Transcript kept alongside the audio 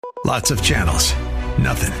Lots of channels,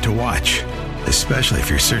 nothing to watch, especially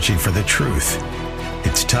if you're searching for the truth.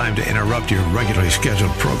 It's time to interrupt your regularly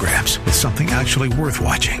scheduled programs with something actually worth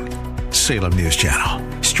watching. Salem News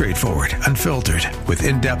Channel. Straightforward, unfiltered, with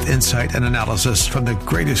in-depth insight and analysis from the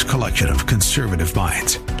greatest collection of conservative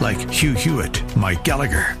minds like Hugh Hewitt, Mike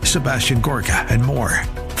Gallagher, Sebastian Gorka, and more.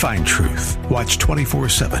 Find truth. Watch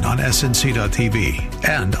 24/7 on snc.tv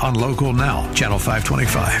and on Local Now, Channel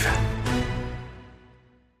 525.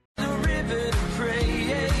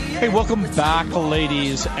 Hey, welcome back,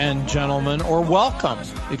 ladies and gentlemen, or welcome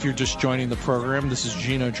if you're just joining the program. This is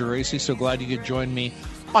Gino Geraci. So glad you could join me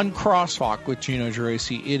on Crosswalk with Gino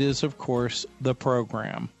Geraci. It is, of course, the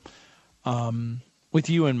program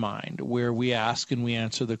with you in mind, where we ask and we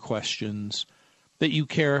answer the questions that you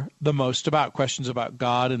care the most about, questions about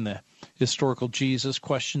God and the historical Jesus,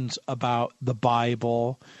 questions about the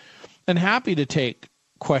Bible, and happy to take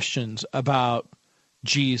questions about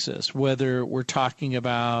Jesus, whether we're talking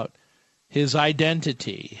about his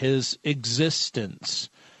identity, his existence,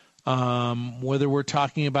 whether we're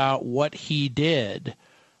talking about what he did.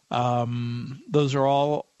 Those are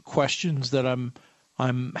all questions that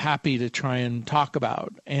I'm happy to try and talk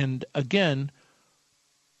about. And again,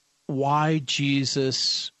 why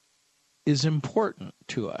Jesus is important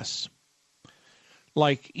to us.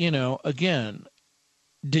 Like, again,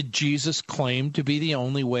 did Jesus claim to be the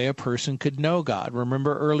only way a person could know God?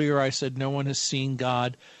 Remember earlier I said no one has seen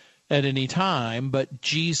God at any time, but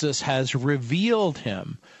Jesus has revealed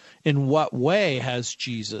him. In what way has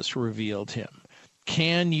Jesus revealed him?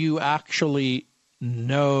 Can you actually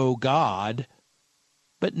know God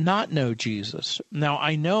but not know Jesus? Now,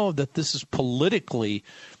 I know that this is politically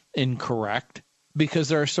incorrect because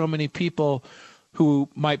there are so many people who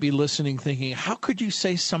might be listening thinking, how could you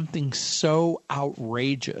say something so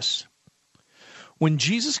outrageous? When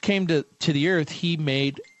Jesus came to the earth, he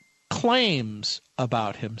made claims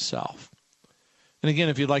about himself. And again,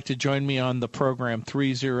 if you'd like to join me on the program,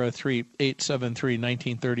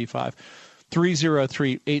 303-873-1935,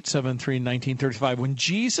 303-873-1935. When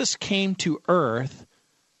Jesus came to earth,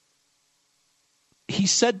 he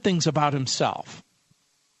said things about himself.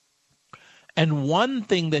 And one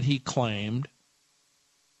thing that he claimed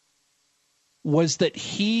was that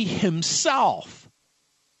he himself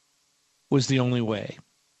was the only way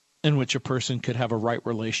in which a person could have a right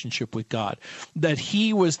relationship with God. That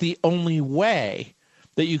he was the only way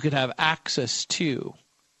that you could have access to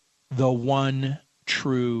the one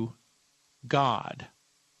true God.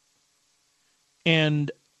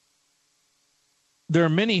 And there are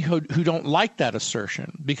many who don't like that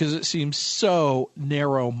assertion because it seems so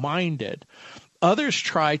narrow-minded. Others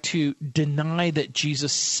try to deny that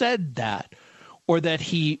Jesus said that or that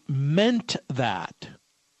he meant that.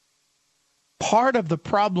 Part of the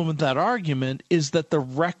problem with that argument is that the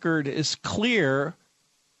record is clear.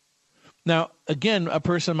 Now, again, a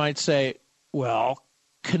person might say, well,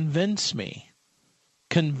 convince me.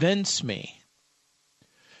 Convince me.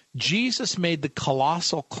 Jesus made the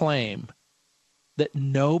colossal claim that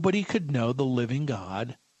nobody could know the living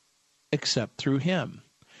God except through him.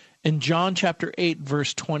 In John chapter 8,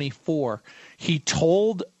 verse 24, he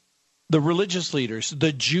told the religious leaders,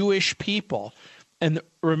 the Jewish people, and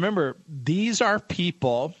remember, these are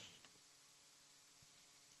people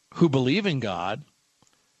who believe in God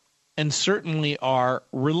and certainly are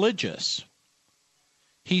religious.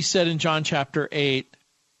 He said in John chapter 8,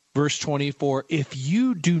 verse 24, if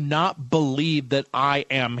you do not believe that I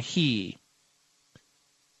am he,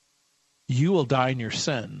 you will die in your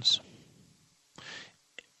sins.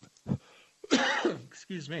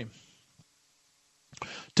 Excuse me.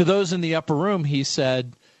 To those in the upper room, he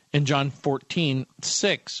said in John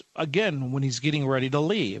 14:6, again, when he's getting ready to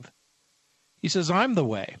leave, he says, I'm the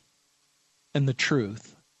way and the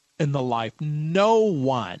truth and the life. No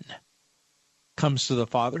one comes to the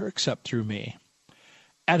Father except through me.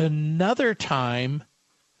 At another time,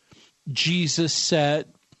 Jesus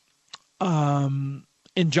said in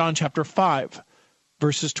John chapter 5,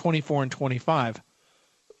 verses 24 and 25,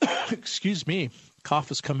 excuse me, cough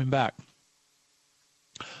is coming back.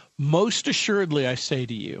 Most assuredly, I say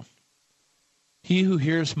to you, he who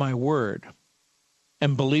hears my word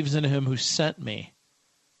and believes in him who sent me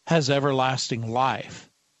has everlasting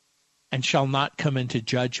life and shall not come into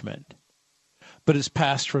judgment, but is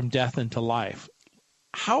passed from death into life.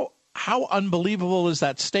 How unbelievable is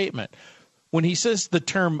that statement? When he says the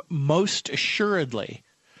term most assuredly,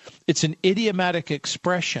 it's an idiomatic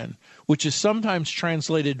expression, which is sometimes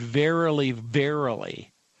translated verily,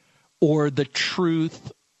 verily, or the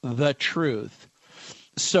truth, the truth.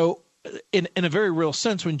 So in a very real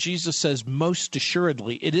sense, when Jesus says most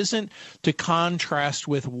assuredly, it isn't to contrast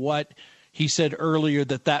with what he said earlier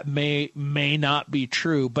that may not be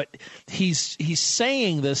true, but he's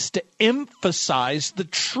saying this to emphasize the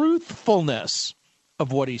truthfulness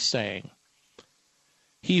of what he's saying.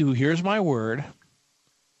 He who hears my word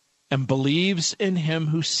and believes in him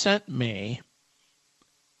who sent me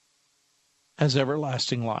has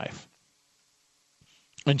everlasting life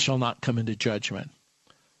and shall not come into judgment,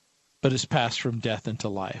 but is passed from death into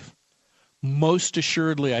life. Most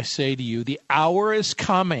assuredly, I say to you, the hour is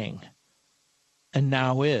coming, and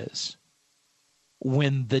now is,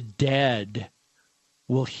 when the dead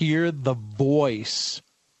will hear the voice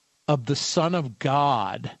of the Son of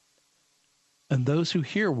God, and those who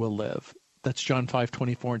hear will live. That's John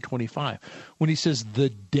 5:24 and 25. When he says the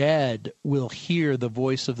dead will hear the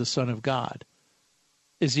voice of the Son of God,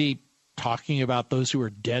 is he talking about those who are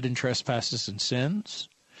dead in trespasses and sins?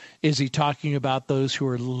 Is he talking about those who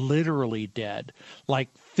are literally dead, like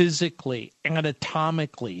physically,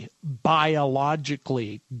 anatomically,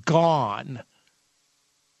 biologically gone,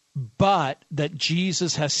 but that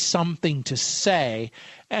Jesus has something to say,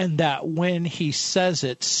 and that when he says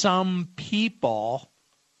it, some people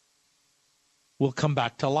will come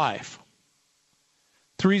back to life?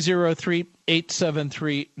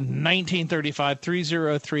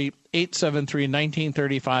 303-873-1935,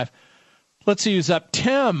 303-873-1935. Let's see who's up.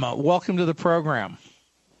 Tim, welcome to the program.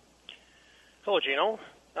 Hello, Gino.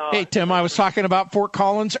 Hey, Tim, I was talking about Fort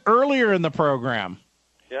Collins earlier in the program.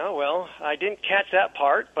 Yeah, well, I didn't catch that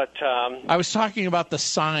part, but... I was talking about the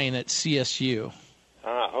sign at CSU.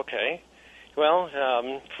 Okay. Well,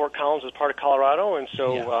 Fort Collins is part of Colorado, and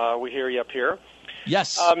so we hear you up here.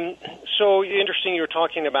 Yes. So interesting you were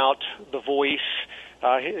talking about the voice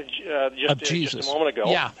just a moment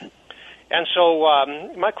ago. Yeah. And so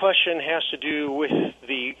my question has to do with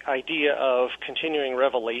the idea of continuing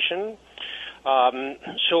revelation.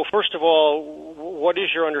 So first of all, what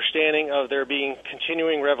is your understanding of there being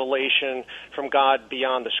continuing revelation from God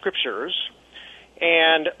beyond the Scriptures?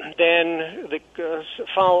 And then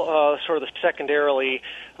sort of secondarily,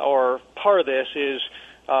 or part of this is,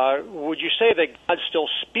 would you say that God still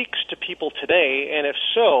speaks to people today? And if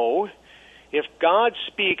so, if God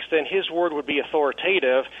speaks, then his word would be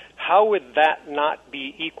authoritative. How would that not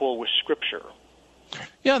be equal with Scripture?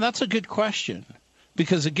 Yeah, that's a good question.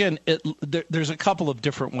 Because, again, there's a couple of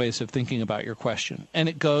different ways of thinking about your question. And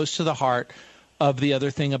it goes to the heart of the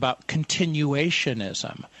other thing about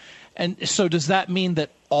continuationism. And so does that mean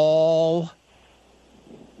that all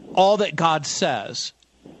that God says,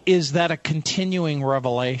 is that a continuing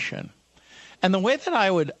revelation? And the way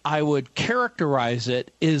that I would characterize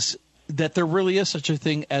it is that there really is such a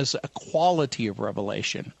thing as a quality of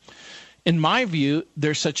revelation. In my view,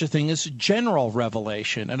 there's such a thing as general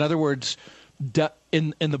revelation. In other words,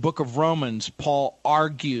 in the book of Romans, Paul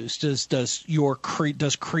argues, does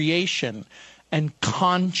creation and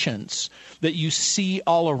conscience that you see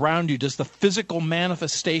all around you, does the physical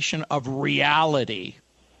manifestation of reality,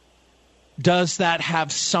 does that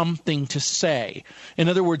have something to say? In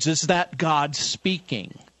other words, is that God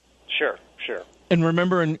speaking? Sure. And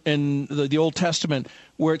remember in the Old Testament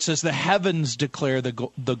where it says the heavens declare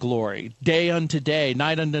the glory, day unto day,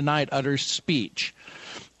 night unto night utters speech.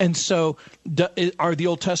 And so are the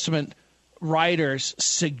Old Testament writers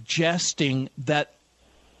suggesting that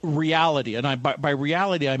reality, and by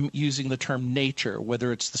reality I'm using the term nature,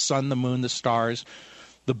 whether it's the sun, the moon, the stars,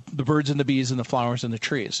 the birds and the bees and the flowers and the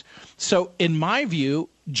trees. So in my view,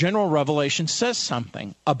 general revelation says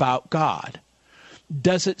something about God.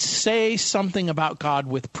 Does it say something about God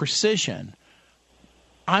with precision?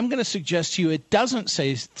 I'm going to suggest to you it doesn't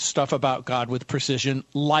say stuff about God with precision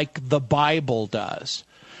like the Bible does.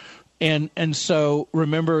 And so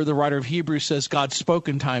remember the writer of Hebrews says God spoke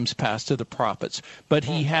in times past to the prophets, but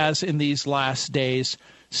he has in these last days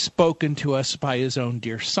spoken to us by his own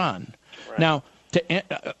dear Son. Right. Now,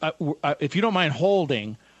 if you don't mind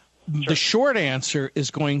holding, sure. The short answer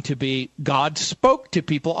is going to be God spoke to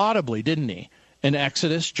people audibly, didn't he? In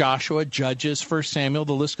Exodus, Joshua, Judges, 1 Samuel,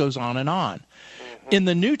 the list goes on and on. Mm-hmm. In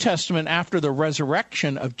the New Testament, after the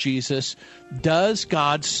resurrection of Jesus, does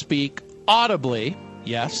God speak audibly?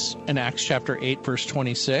 Yes, in Acts chapter 8, verse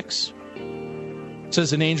 26. It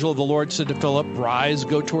says, an angel of the Lord said to Philip, rise,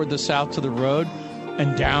 go toward the south to the road,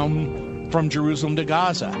 and down from Jerusalem to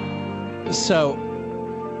Gaza. So,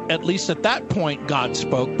 at least at that point, God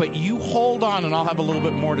spoke, but you hold on, and I'll have a little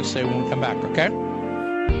bit more to say when we come back, okay?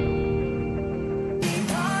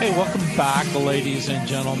 Hey, welcome back, ladies and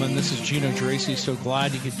gentlemen. This is Gino Geraci. So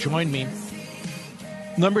glad you could join me.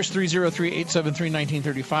 Number's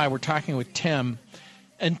 303-873-1935. We're talking with Tim.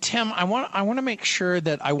 And Tim, I want to make sure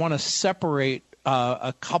that I want to separate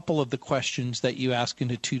a couple of the questions that you ask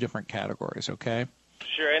into two different categories, okay?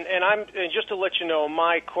 Sure, and just to let you know,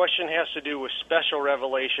 my question has to do with special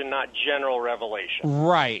revelation, not general revelation.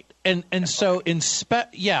 Right, and so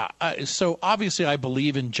so obviously I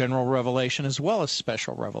believe in general revelation as well as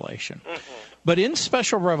special revelation. Mm-hmm. But in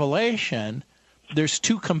special revelation, there's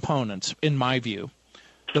two components in my view.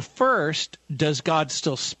 The first, does God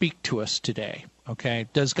still speak to us today? Okay,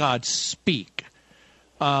 does God speak?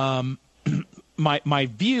 My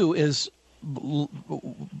view is,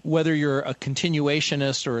 whether you're a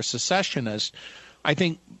continuationist or a cessationist, I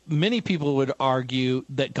think many people would argue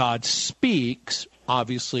that God speaks,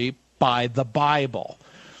 obviously, by the Bible.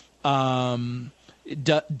 Does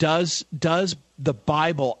the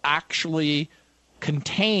Bible actually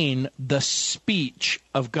contain the speech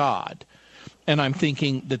of God? And I'm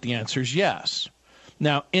thinking that the answer is yes.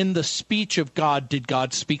 Now, in the speech of God, did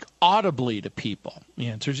God speak audibly to people? The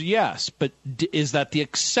answer is yes. But is that the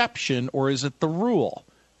exception or is it the rule?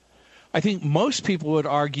 I think most people would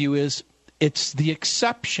argue it's the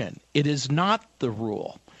exception. It is not the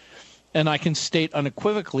rule. And I can state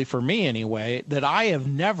unequivocally, for me anyway, that I have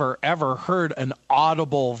never, ever heard an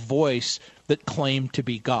audible voice that claimed to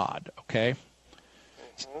be God, okay?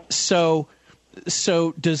 So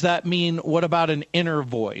does that mean, what about an inner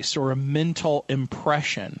voice or a mental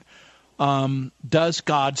impression? Does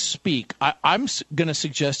God speak? I'm going to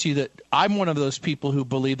suggest to you that I'm one of those people who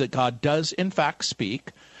believe that God does in fact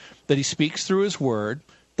speak, that he speaks through his word,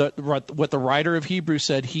 what the writer of Hebrews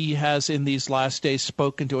said, he has in these last days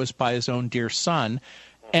spoken to us by his own dear son,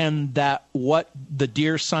 and that what the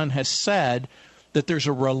dear son has said, that there's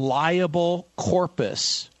a reliable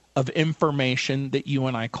corpus of information that you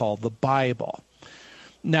and I call the Bible.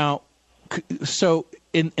 Now, so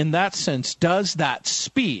in that sense, does that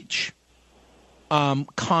speech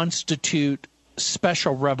constitute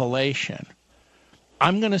special revelation?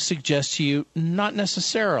 I'm going to suggest to you, not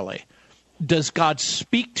necessarily. Does God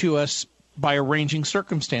speak to us by arranging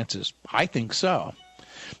circumstances? I think so.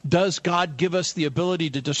 Does God give us the ability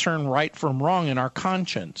to discern right from wrong in our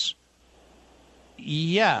conscience?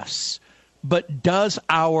 Yes. But does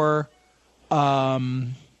our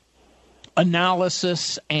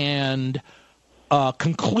analysis and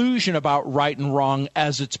conclusion about right and wrong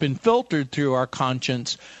as it's been filtered through our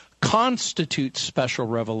conscience constitute special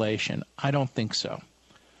revelation? I don't think so.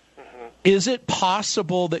 Mm-hmm. Is it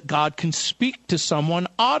possible that God can speak to someone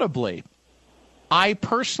audibly? I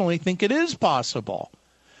personally think it is possible.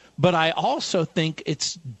 But I also think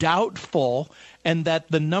it's doubtful, and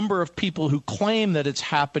that the number of people who claim that it's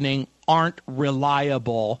happening aren't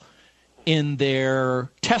reliable in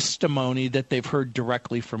their testimony that they've heard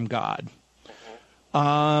directly from God.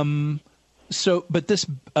 But this,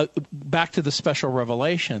 back to the special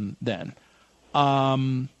revelation then,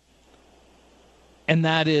 and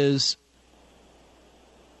that is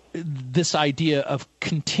this idea of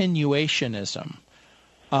continuationism,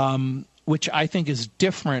 which I think is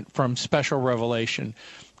different from special revelation.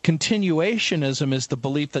 Continuationism is the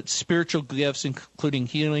belief that spiritual gifts, including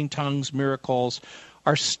healing, tongues, miracles,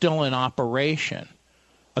 are still in operation.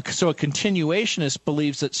 So a continuationist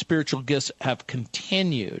believes that spiritual gifts have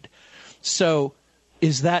continued. So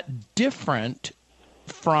is that different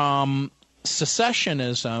from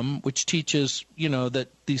cessationism, which teaches, that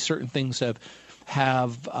these certain things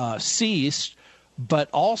have ceased? But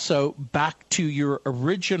also, back to your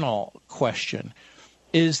original question,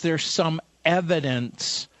 is there some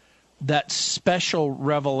evidence that special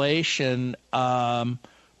revelation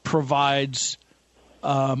provides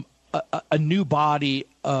a new body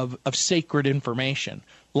of sacred information,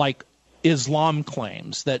 like Islam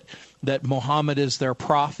claims that Muhammad is their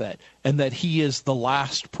prophet and that he is the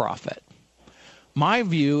last prophet? My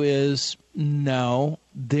view is no,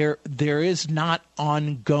 there is not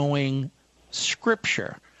ongoing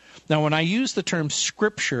Scripture. Now, when I use the term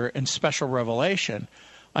Scripture and special revelation,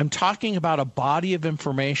 I'm talking about a body of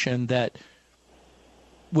information that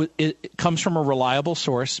it comes from a reliable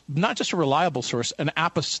source, not just a reliable source, an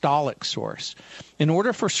apostolic source. In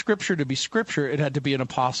order for Scripture to be Scripture, it had to be an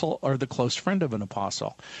apostle or the close friend of an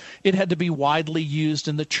apostle. It had to be widely used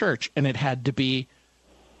in the church, and it had to be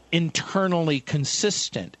internally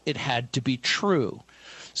consistent. It had to be true.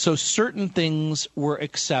 So certain things were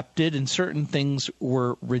accepted and certain things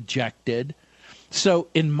were rejected. So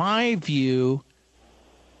in my view,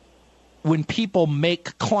 when people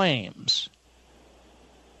make claims,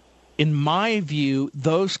 in my view,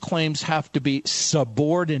 those claims have to be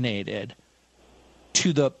subordinated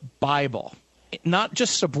to the Bible. Not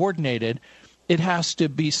just subordinated, it has to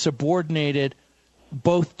be subordinated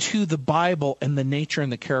both to the Bible and the nature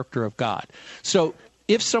and the character of God. So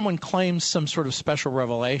if someone claims some sort of special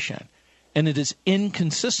revelation and it is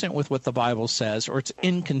inconsistent with what the Bible says, or it's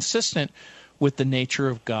inconsistent with the nature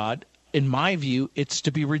of God, in my view, it's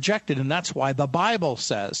to be rejected. And that's why the Bible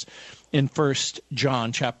says in 1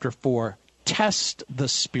 John chapter 4, test the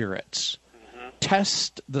spirits.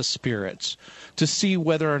 Test the spirits to see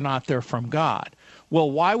whether or not they're from God. Well,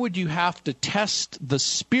 why would you have to test the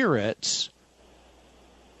spirits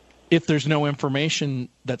if there's no information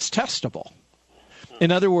that's testable?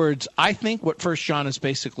 In other words, I think what 1 John is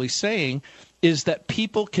basically saying is that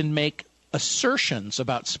people can make assertions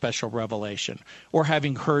about special revelation or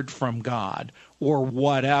having heard from God or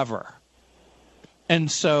whatever. And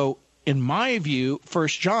so, in my view, 1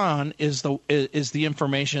 John is the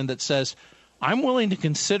information that says, I'm willing to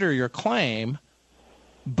consider your claim,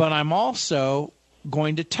 but I'm also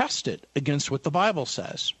going to test it against what the Bible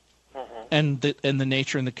says and the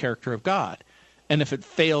nature and the character of God. And if it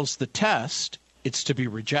fails the test, it's to be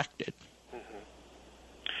rejected.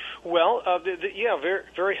 Well, yeah, very,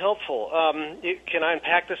 very helpful. Can I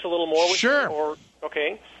unpack this a little more with Sure. you?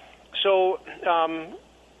 Okay. So,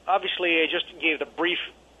 obviously, I just gave the brief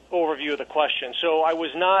overview of the question. So I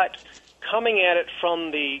was not coming at it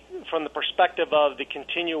from the perspective of the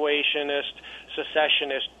continuationist,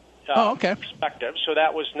 secessionist perspective. So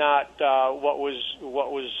that was not what was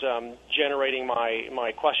generating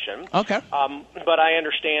my question. Okay. But I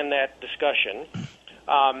understand that discussion,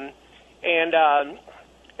 and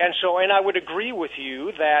I would agree with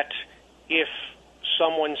you that if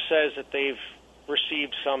someone says that they've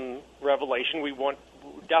received some revelation,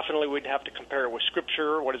 definitely we'd have to compare it with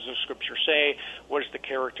Scripture. What does the Scripture say? What is the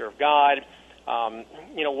character of God?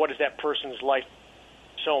 What is that person's life?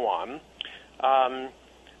 So on.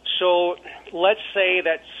 So let's say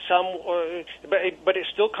that but it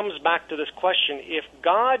still comes back to this question: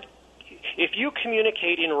 if you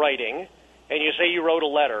communicate in writing, and you say you wrote a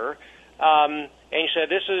letter, and you said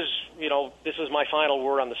this is my final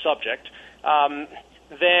word on the subject,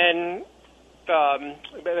 then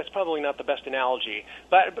that's probably not the best analogy.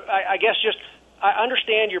 But I guess I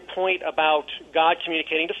understand your point about God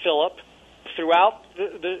communicating to Philip throughout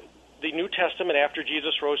the New Testament after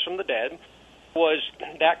Jesus rose from the dead. Was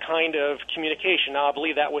that kind of communication. Now, I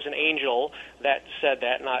believe that was an angel that said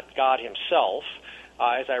that, not God himself,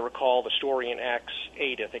 as I recall the story in Acts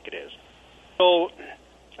 8, I think it is. So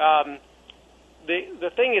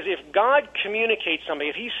the thing is, if God communicates something,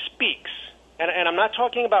 if he speaks, and I'm not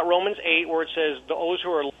talking about Romans 8 where it says those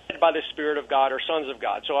who are led by the Spirit of God are sons of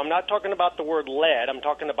God. So I'm not talking about the word led, I'm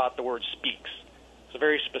talking about the word speaks. It's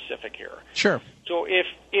very specific here. Sure. So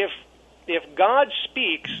if God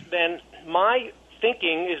speaks, then my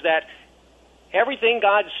thinking is that everything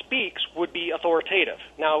God speaks would be authoritative.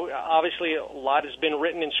 Now, obviously, a lot has been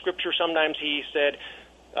written in Scripture. Sometimes he said,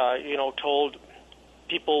 told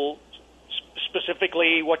people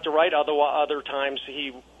specifically what to write. Other times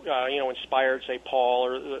he, inspired, say, Paul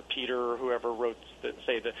or Peter or whoever wrote, the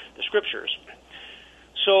Scriptures.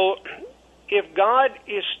 So if God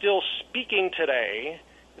is still speaking today,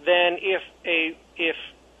 then if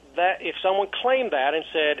someone claimed that and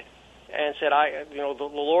said, the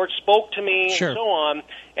Lord spoke to me, sure, and so on,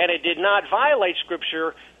 and it did not violate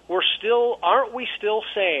Scripture, aren't we still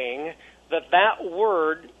saying that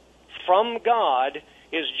word from God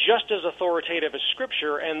is just as authoritative as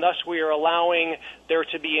Scripture, and thus we are allowing there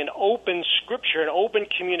to be an open Scripture, an open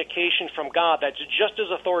communication from God that's just as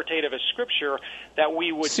authoritative as Scripture, that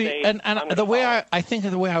we would say. And the way I think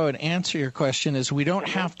the way I would answer your question is we don't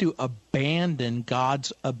have to abandon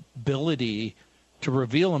God's ability to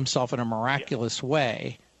reveal himself in a miraculous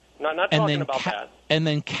way. Not talking about that. And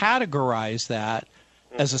then categorize that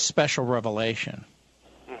as a special revelation.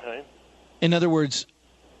 Okay. In other words,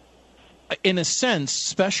 in a sense,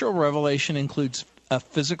 special revelation includes a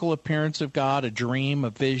physical appearance of God, a dream,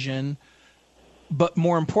 a vision, but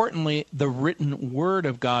more importantly, the written word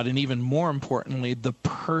of God, and even more importantly, the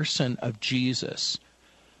person of Jesus.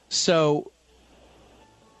 So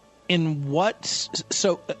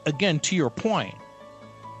again, to your point,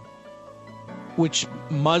 which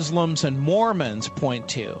Muslims and Mormons point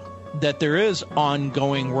to, that there is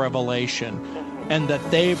ongoing revelation and that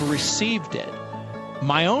they've received it.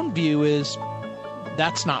 My own view is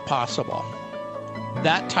that's not possible.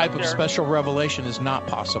 That type of special revelation is not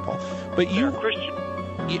possible. But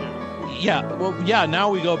now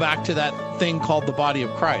we go back to that thing called the body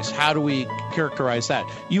of Christ. How do we characterize that?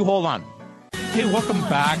 You hold on. Hey, welcome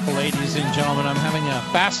back, ladies and gentlemen. I'm having a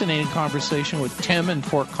fascinating conversation with Tim in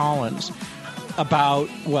Fort Collins about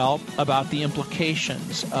the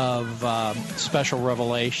implications of special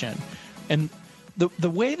revelation. And the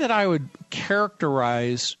way that I would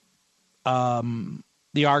characterize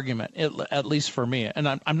the argument, at least for me, and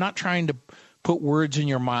I'm not trying to put words in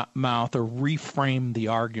your mouth or reframe the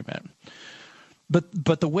argument,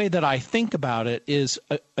 but the way that I think about it is,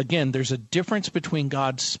 again, there's a difference between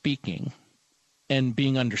God speaking and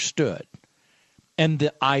being understood, and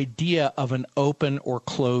the idea of an open or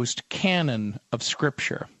closed canon of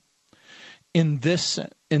Scripture. In this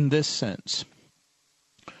sense,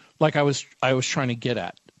 like I was trying to get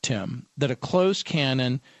at, Tim, that a closed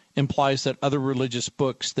canon implies that other religious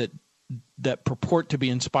books that purport to be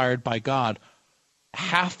inspired by God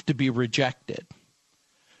have to be rejected.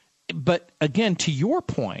 But again, to your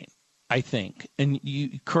point, I think, and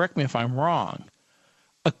you correct me if I'm wrong,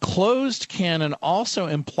 a closed canon also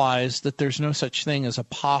implies that there's no such thing as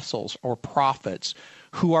apostles or prophets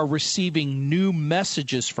who are receiving new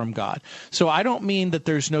messages from God. So I don't mean that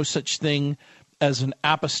there's no such thing as an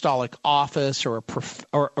apostolic office or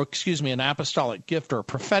an apostolic gift or a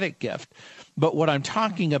prophetic gift. But what I'm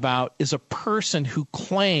talking about is a person who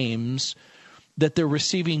claims that they're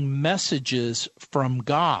receiving messages from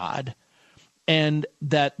God, and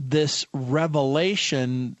that this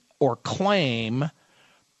revelation or claim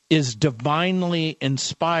is divinely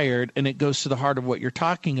inspired, and it goes to the heart of what you're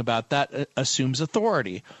talking about. That assumes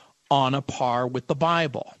authority on a par with the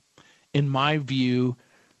Bible. In my view,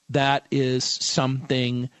 that is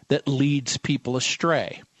something that leads people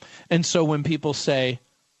astray. And so when people say,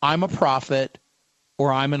 I'm a prophet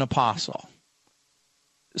or I'm an apostle,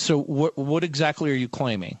 so what exactly are you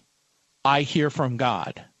claiming? I hear from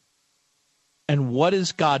God. And what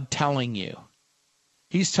is God telling you?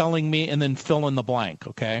 He's telling me, and then fill in the blank,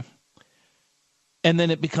 okay? And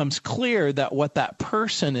then it becomes clear that what that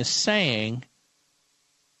person is saying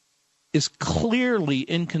is clearly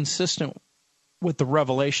inconsistent with the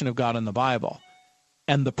revelation of God in the Bible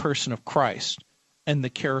and the person of Christ and the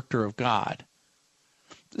character of God.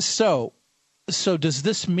 So does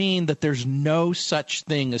this mean that there's no such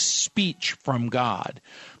thing as speech from God?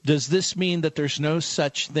 Does this mean that there's no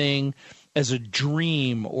such thing as a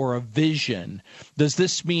dream or a vision? Does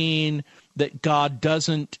this mean that God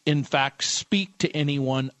doesn't, in fact, speak to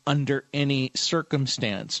anyone under any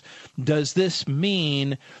circumstance? Does this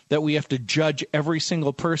mean that we have to judge every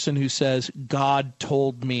single person who says, God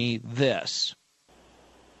told me this?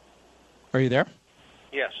 Are you there?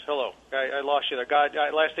 Yes, hello. I lost you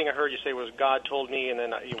there. Last thing I heard you say was God told me, and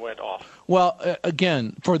then you went off. Well,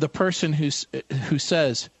 again, for the person who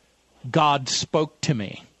says, God spoke to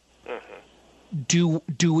me, do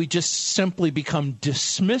we just simply become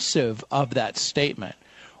dismissive of that statement?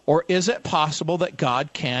 Or is it possible that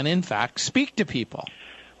God can, in fact, speak to people?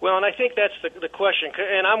 Well, and I think that's the question.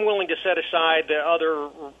 And I'm willing to set aside the other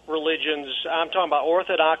religions. I'm talking about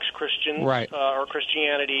Orthodox Christians, right, or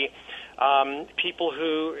Christianity. People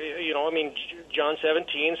who, John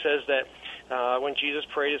 17 says that when Jesus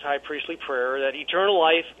prayed his high priestly prayer, that eternal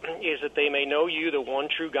life is that they may know you, the one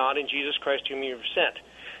true God, and Jesus Christ whom you have sent.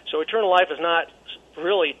 So eternal life is not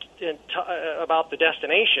really about the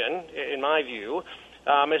destination, in my view,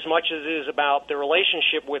 as much as it is about the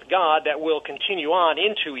relationship with God that will continue on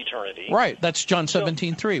into eternity. Right. That's John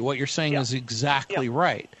 17:3. What you're saying is exactly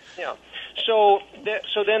right. Yeah. So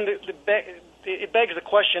then it begs the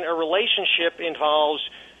question: a relationship involves,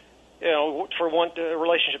 for one, a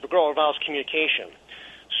relationship to grow involves communication.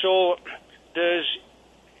 So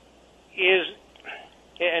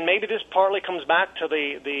and maybe this partly comes back to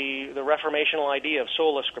the Reformational idea of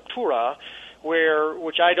sola scriptura,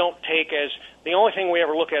 which I don't take as the only thing we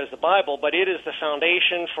ever look at is the Bible, but it is the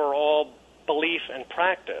foundation for all belief and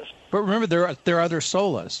practice. But remember, there are other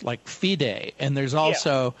solas, like fide, and there's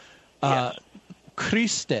also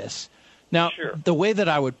Christus. Now, the way that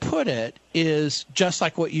I would put it is just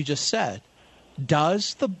like what you just said.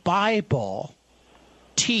 Does the Bible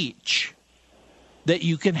teach that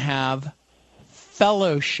you can have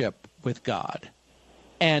fellowship with God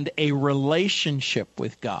and a relationship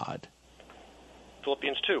with God?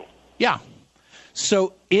 Philippians 2. Yeah.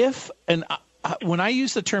 So when I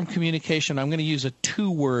use the term communication, I'm going to use a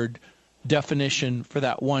two-word definition for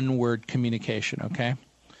that one word communication, okay?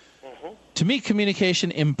 Mm-hmm. To me,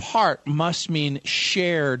 communication in part must mean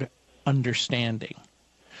shared understanding.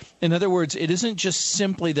 In other words, it isn't just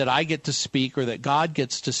simply that I get to speak or that God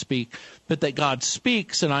gets to speak, but that God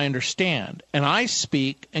speaks and I understand, and I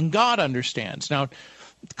speak and God understands. Now,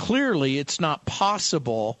 clearly, it's not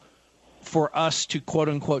possible for us to,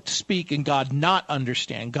 quote-unquote, speak and God not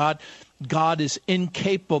understand. God is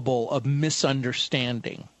incapable of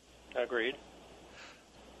misunderstanding. Agreed.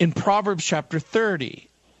 In Proverbs chapter 30,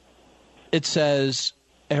 it says,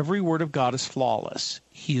 every word of God is flawless.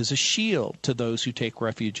 He is a shield to those who take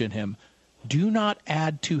refuge in him. Do not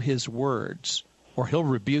add to his words, or he'll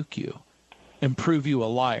rebuke you and prove you a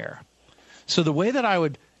liar. So the way that I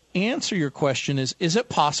would answer your question is it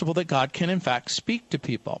possible that God can in fact speak to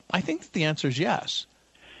people? I think that the answer is yes.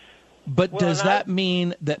 But does that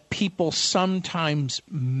mean that people sometimes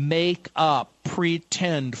make up,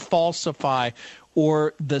 pretend, falsify,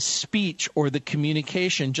 or the speech or the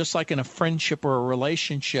communication, just like in a friendship or a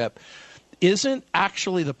relationship, isn't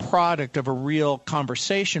actually the product of a real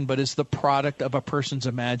conversation, but is the product of a person's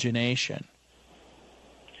imagination?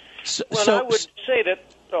 I would say that.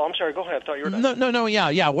 Oh, I'm sorry. Go ahead. I thought you were done. No.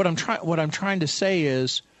 Yeah. What I'm trying to say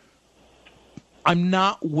is, I'm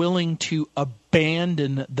not willing to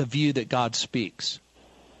abandon the view that God speaks,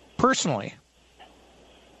 personally.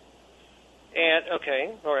 And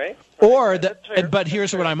okay, all right. Or that, but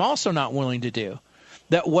here's what I'm also not willing to do: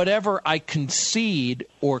 that whatever I concede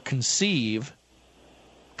or conceive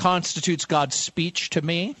constitutes God's speech to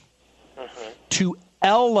me, to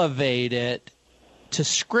elevate it to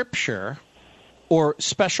Scripture or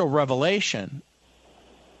special revelation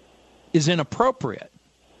is inappropriate.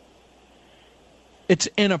 It's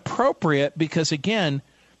inappropriate because, again,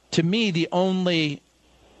 to me, the only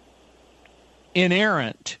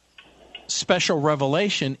inerrant special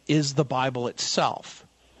revelation is the Bible itself.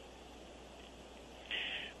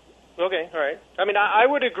 Okay, all right. I mean, I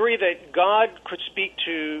would agree that God could speak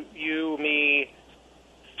to you, me,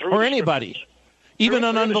 through or anybody, even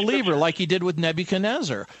an unbeliever, like he did with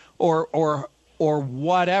Nebuchadnezzar, or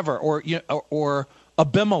whatever, or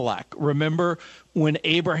Abimelech. Remember when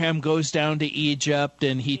Abraham goes down to Egypt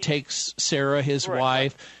and he takes Sarah, his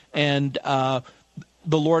wife, and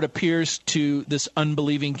the Lord appears to this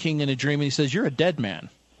unbelieving king in a dream, and he says, "You're a dead man."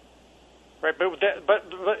 Right, but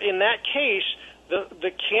in that case,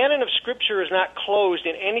 the canon of Scripture is not closed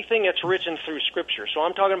in anything that's written through Scripture. So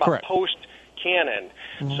I'm talking about post-canon.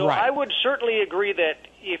 So I would certainly agree that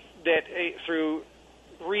through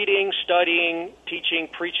reading, studying, teaching,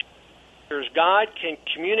 preaching, God can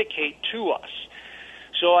communicate to us.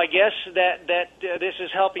 So I guess that this is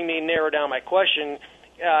helping me narrow down my question.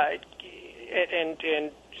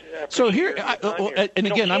 So here, and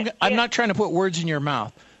again, I'm not trying to put words in your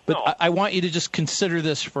mouth, but I want you to just consider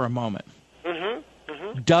this for a moment.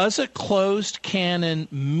 Does a closed canon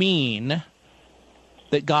mean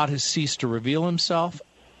that God has ceased to reveal himself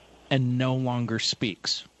and no longer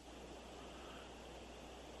speaks?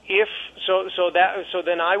 So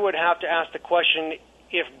then I would have to ask the question: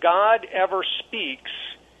 if God ever speaks,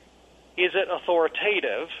 is it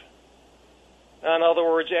authoritative? In other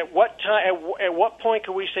words, at what point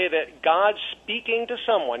can we say that God speaking to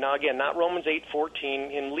someone? Now, again, not Romans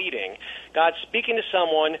 8:14 in leading. God speaking to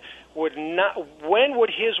someone would not. When would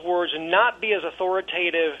His words not be as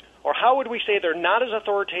authoritative, or how would we say they're not as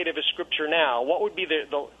authoritative as Scripture now? What would be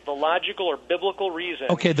the logical or biblical reason?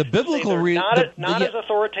 Okay, the biblical reason not as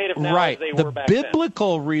authoritative now as they were back then. The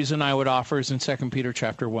biblical reason I would offer is in 2 Peter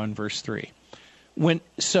chapter 1 verse 3.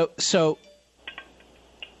 So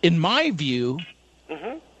in my view,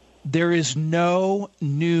 there is no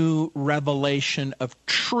new revelation of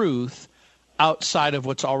truth outside of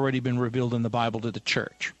what's already been revealed in the Bible to the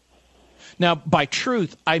church. Now, by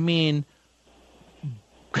truth, I mean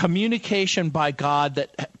communication by God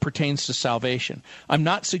that pertains to salvation. I'm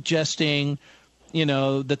not suggesting,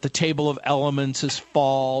 that the table of elements is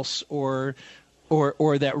false, or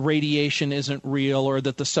that radiation isn't real, or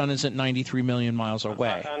that the sun isn't 93 million miles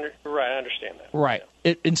away. I understand that. Right.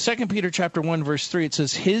 In 2 Peter chapter 1, verse 3, it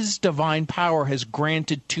says, His divine power has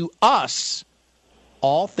granted to us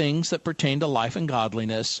all things that pertain to life and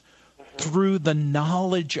godliness through the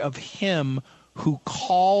knowledge of Him who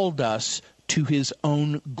called us to His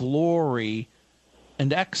own glory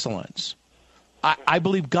and excellence. I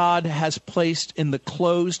believe God has placed in the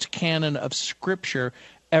closed canon of Scripture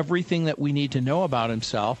everything that we need to know about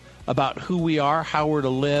Himself, about who we are, how we're to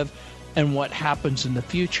live, and what happens in the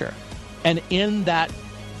future. And in that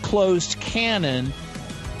closed canon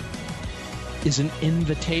is an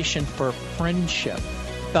invitation for friendship,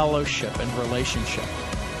 fellowship, and relationship.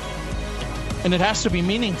 And it has to be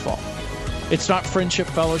meaningful. It's not friendship,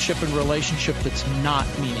 fellowship, and relationship that's not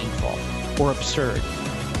meaningful or absurd.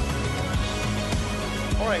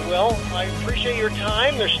 All right, well, I appreciate your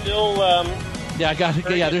time. There's still...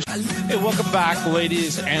 Hey, welcome back,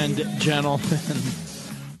 ladies and gentlemen.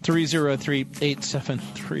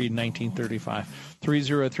 303-873-1935.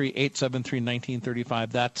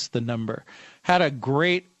 303-873-1935. That's the number. Had a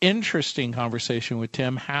great, interesting conversation with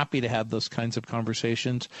Tim. Happy to have those kinds of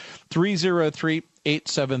conversations. 303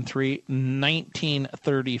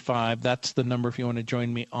 873-1935. That's the number if you want to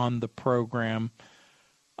join me on the program.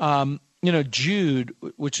 Jude,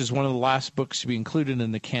 which is one of the last books to be included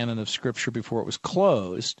in the canon of Scripture before it was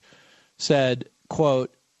closed, said,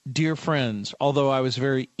 quote, "Dear friends, although I was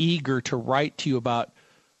very eager to write to you about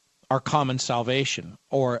our common salvation,"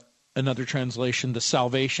 or another translation, the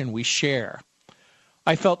salvation we share,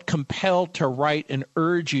 "I felt compelled to write and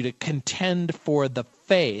urge you to contend for the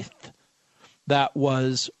faith that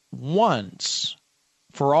was once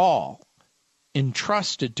for all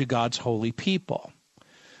entrusted to God's holy people."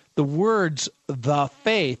 The words "the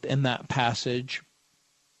faith" in that passage,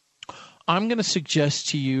 I'm going to suggest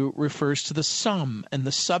to you, refers to the sum and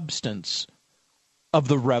the substance of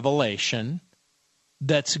the revelation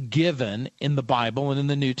that's given in the Bible and in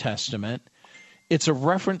the New Testament. It's a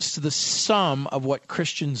reference to the sum of what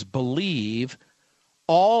Christians believe,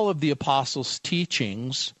 all of the apostles'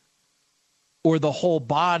 teachings, or the whole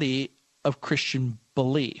body of Christian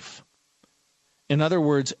belief. In other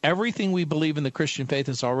words, everything we believe in the Christian faith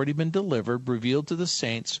has already been delivered, revealed to the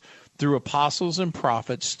saints through apostles and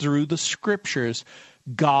prophets, through the Scriptures.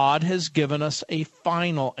 God has given us a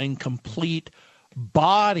final and complete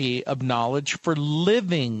body of knowledge for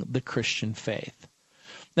living the Christian faith.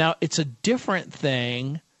 Now, it's a different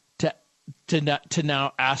thing to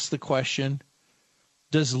now ask the question,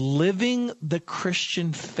 does living the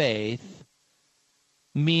Christian faith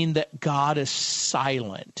mean that God is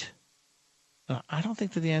silent? I don't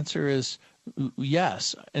think that the answer is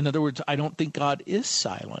yes. In other words, I don't think God is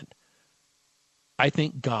silent. I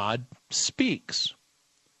think God speaks.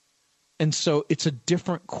 And so it's a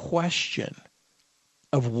different question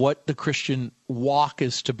of what the Christian walk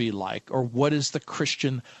is to be like, or what is the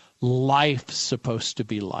Christian life supposed to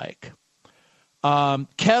be like.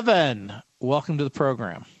 Kevin, welcome to the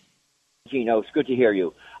program. Gino, it's good to hear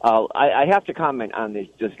you. I have to comment on this,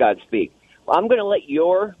 does God speak? Well, I'm going to let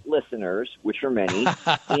your listeners, which are many,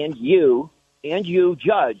 and you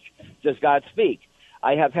judge, does God speak?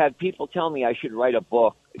 I have had people tell me I should write a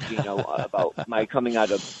book, about my coming out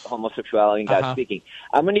of homosexuality and God speaking.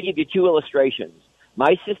 I'm going to give you two illustrations.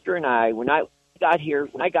 My sister and I, when I got here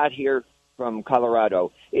from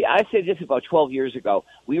Colorado, I said this about 12 years ago.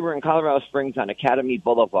 We were in Colorado Springs on Academy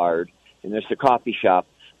Boulevard, and there's a coffee shop.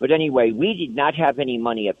 But anyway, we did not have any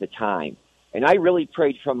money at the time. And I really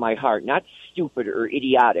prayed from my heart, not stupid or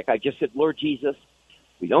idiotic. I just said, Lord Jesus,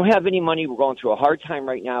 we don't have any money. We're going through a hard time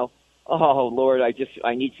right now. Oh, Lord, I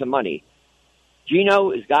need some money. Gino,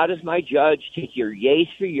 as God is my judge, take your yays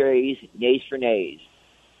for yays, nays for nays.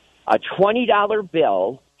 A $20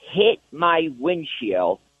 bill hit my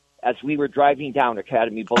windshield as we were driving down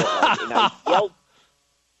Academy Boulevard. And I yelled,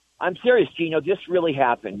 I'm serious, Gino, this really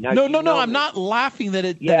happened. Now, no, I'm not laughing that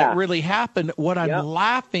it really happened. What I'm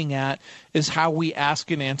laughing at is how we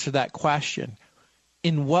ask and answer that question.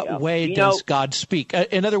 In what way does God speak?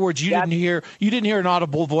 In other words, you didn't hear an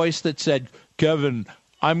audible voice that said, Kevin,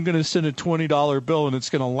 I'm going to send a $20 bill and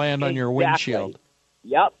it's going to land on your windshield.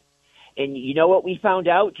 Yep. And you know what we found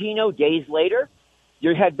out, Gino, days later?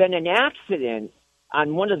 There had been an accident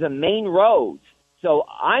on one of the main roads. So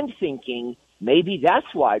I'm thinking maybe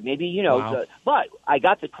that's why. Maybe, but I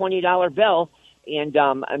got the $20 bill. And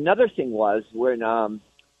another thing was when I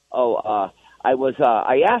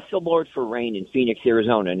asked the Lord for rain in Phoenix,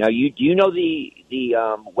 Arizona. Now, do you know the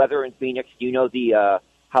weather in Phoenix? Do you know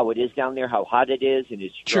how it is down there, how hot it is, and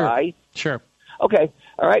it's dry? Sure. Okay.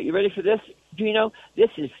 All right. You ready for this? Gino? This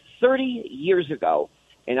is 30 years ago,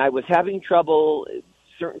 and I was having trouble,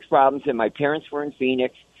 certain problems, and my parents were in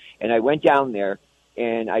Phoenix, and I went down there,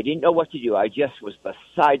 and I didn't know what to do. I just was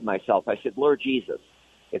beside myself. I said, Lord Jesus,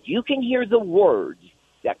 if you can hear the words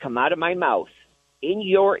that come out of my mouth in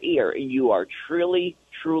your ear, and you are truly,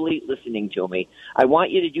 truly listening to me, I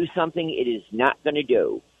want you to do something it is not going to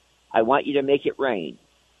do. I want you to make it rain.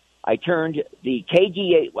 I turned the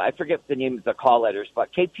KDA, I forget the name of the call letters, but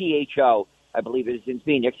KPHO, I believe it is in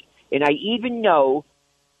Phoenix, and I even know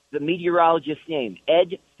the meteorologist's name,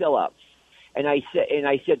 Ed Phillips. And I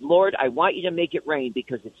said, Lord, I want you to make it rain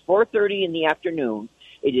because it's 4:30 in the afternoon.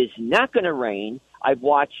 It is not going to rain. I've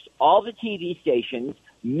watched all the TV stations.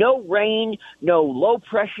 No rain, no low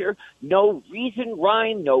pressure, no reason,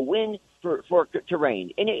 rhyme, no wind for to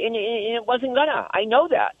rain. And it wasn't gonna. I know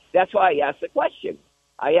that. That's why I asked the question.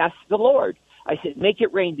 I asked the Lord. I said, make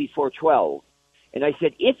it rain before 12. And I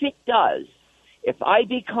said, if it does, if I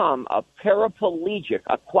become a paraplegic,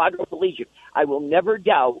 a quadriplegic, I will never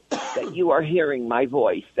doubt that you are hearing my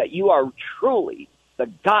voice, that you are truly the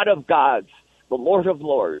God of gods, the Lord of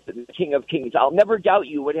lords, and the King of kings. I'll never doubt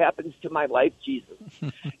you. What happens to my life, Jesus?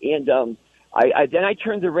 And Then I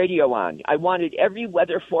turned the radio on. I wanted every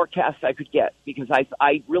weather forecast I could get because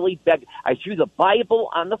I really begged. I threw the Bible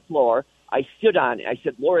on the floor. I stood on it. I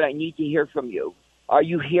said, Lord, I need to hear from you. Are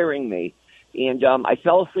you hearing me? And I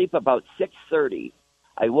fell asleep about 6:30.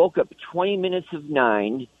 I woke up 20 minutes of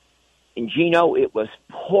 9, and Gino, it was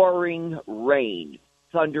pouring rain,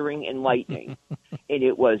 thundering and lightning, and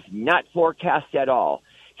it was not forecast at all.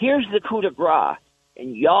 Here's the coup de grace,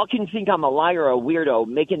 and y'all can think I'm a liar or a weirdo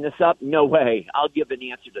making this up. No way. I'll give an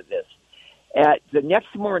answer to this. At the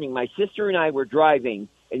next morning, my sister and I were driving,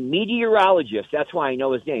 and meteorologist, that's why I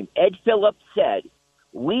know his name, Ed Phillips said,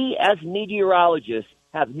 we as meteorologists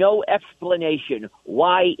have no explanation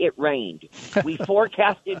why it rained. We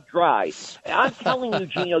forecasted dry. And I'm telling you,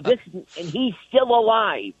 Gino, and he's still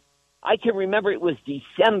alive. I can remember it was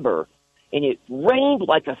December, and it rained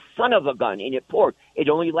like a son of a gun, and it poured. It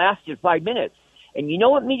only lasted 5 minutes. And you know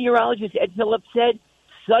what meteorologist Ed Phillips said?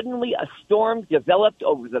 Suddenly a storm developed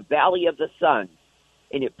over the Valley of the Sun,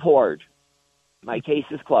 and it poured. My case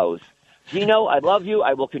is closed. Gino, I love you.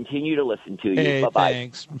 I will continue to listen to you. Hey, bye-bye.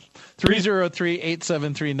 Thanks.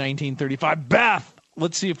 303-873-1935. Beth,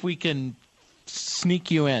 let's see if we can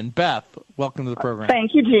sneak you in. Beth, welcome to the program.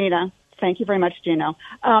 Thank you, Gina. Thank you very much, Gino.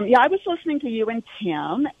 I was listening to you and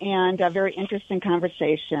Tim, and a very interesting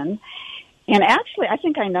conversation. And actually, I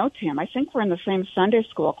think I know Tim. I think we're in the same Sunday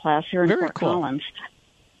school class here in Fort Collins.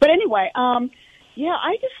 But anyway, I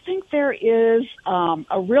just think there is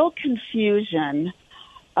a real confusion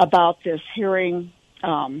about this hearing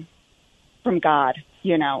from God,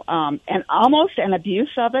 and almost an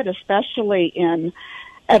abuse of it, especially in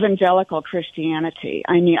evangelical Christianity.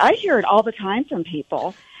 I mean, I hear it all the time from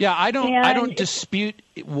people. Yeah, I don't dispute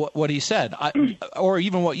what he said, or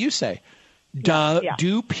even what you say.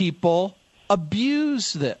 Do people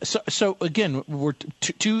abuse this? So again, we're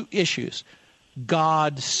two issues: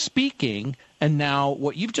 God speaking, and now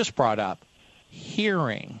what you've just brought up,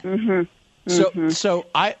 hearing. Mm-hmm. So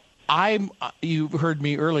you heard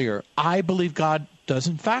me earlier. I believe God does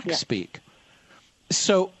in fact speak.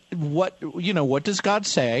 So what does God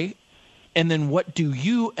say? And then what do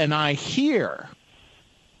you and I hear?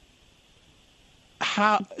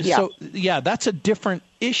 That's a different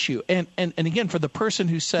issue. And again, for the person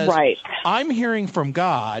who says, I'm hearing from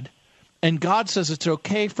God, and God says it's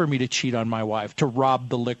okay for me to cheat on my wife, to rob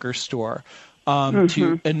the liquor store, and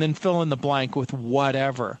then fill in the blank with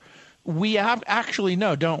whatever. We actually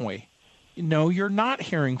know, don't we? No, you're not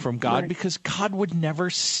hearing from God because God would never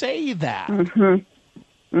say that.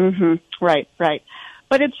 Right.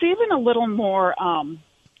 But it's even a little more,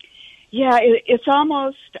 it's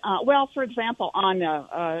almost, for example, on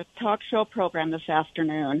a talk show program this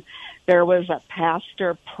afternoon, there was a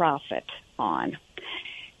pastor prophet on,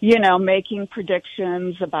 making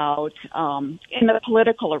predictions about, in the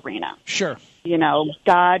political arena. Sure.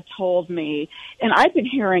 God told me, and I've been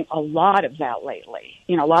hearing a lot of that lately.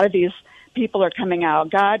 A lot of these people are coming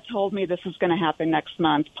out. God told me this is going to happen next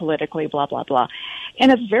month politically, blah, blah, blah.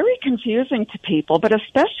 And it's very confusing to people, but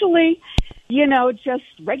especially, just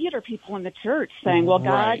regular people in the church saying, well,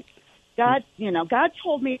 God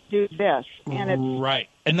told me to do this. And it's right.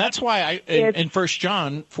 And that's why in 1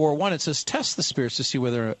 John 4:1, it says, test the spirits to see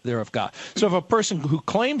whether they're of God. So if a person who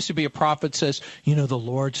claims to be a prophet says, the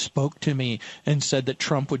Lord spoke to me and said that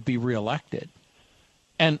Trump would be reelected.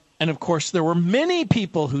 And of course, there were many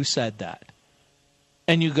people who said that.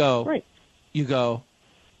 And you go,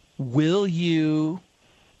 will you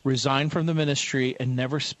resign from the ministry and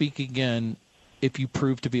never speak again if you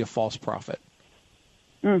prove to be a false prophet?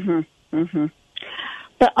 But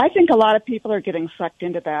I think a lot of people are getting sucked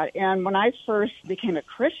into that. And when I first became a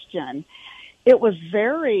Christian, it was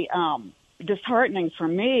very disheartening for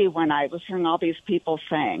me when I was hearing all these people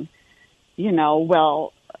saying,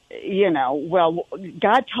 God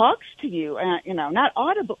talks to you, not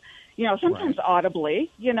audibly, sometimes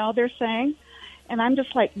audibly, they're saying. And I'm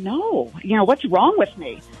just like, no, what's wrong with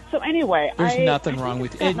me? So anyway, there's nothing wrong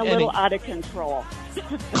with you. It's a little out of control.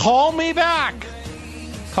 Call me back.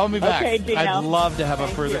 Call me back. Okay, Gino. I'd love to have a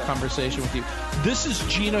further conversation with you. This is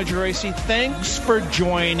Gino Geraci. Thanks for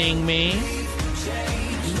joining me.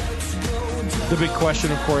 The big question,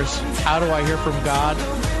 of course, how do I hear from God?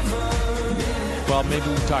 Well, maybe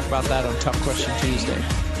we can talk about that on Tough Question Tuesday.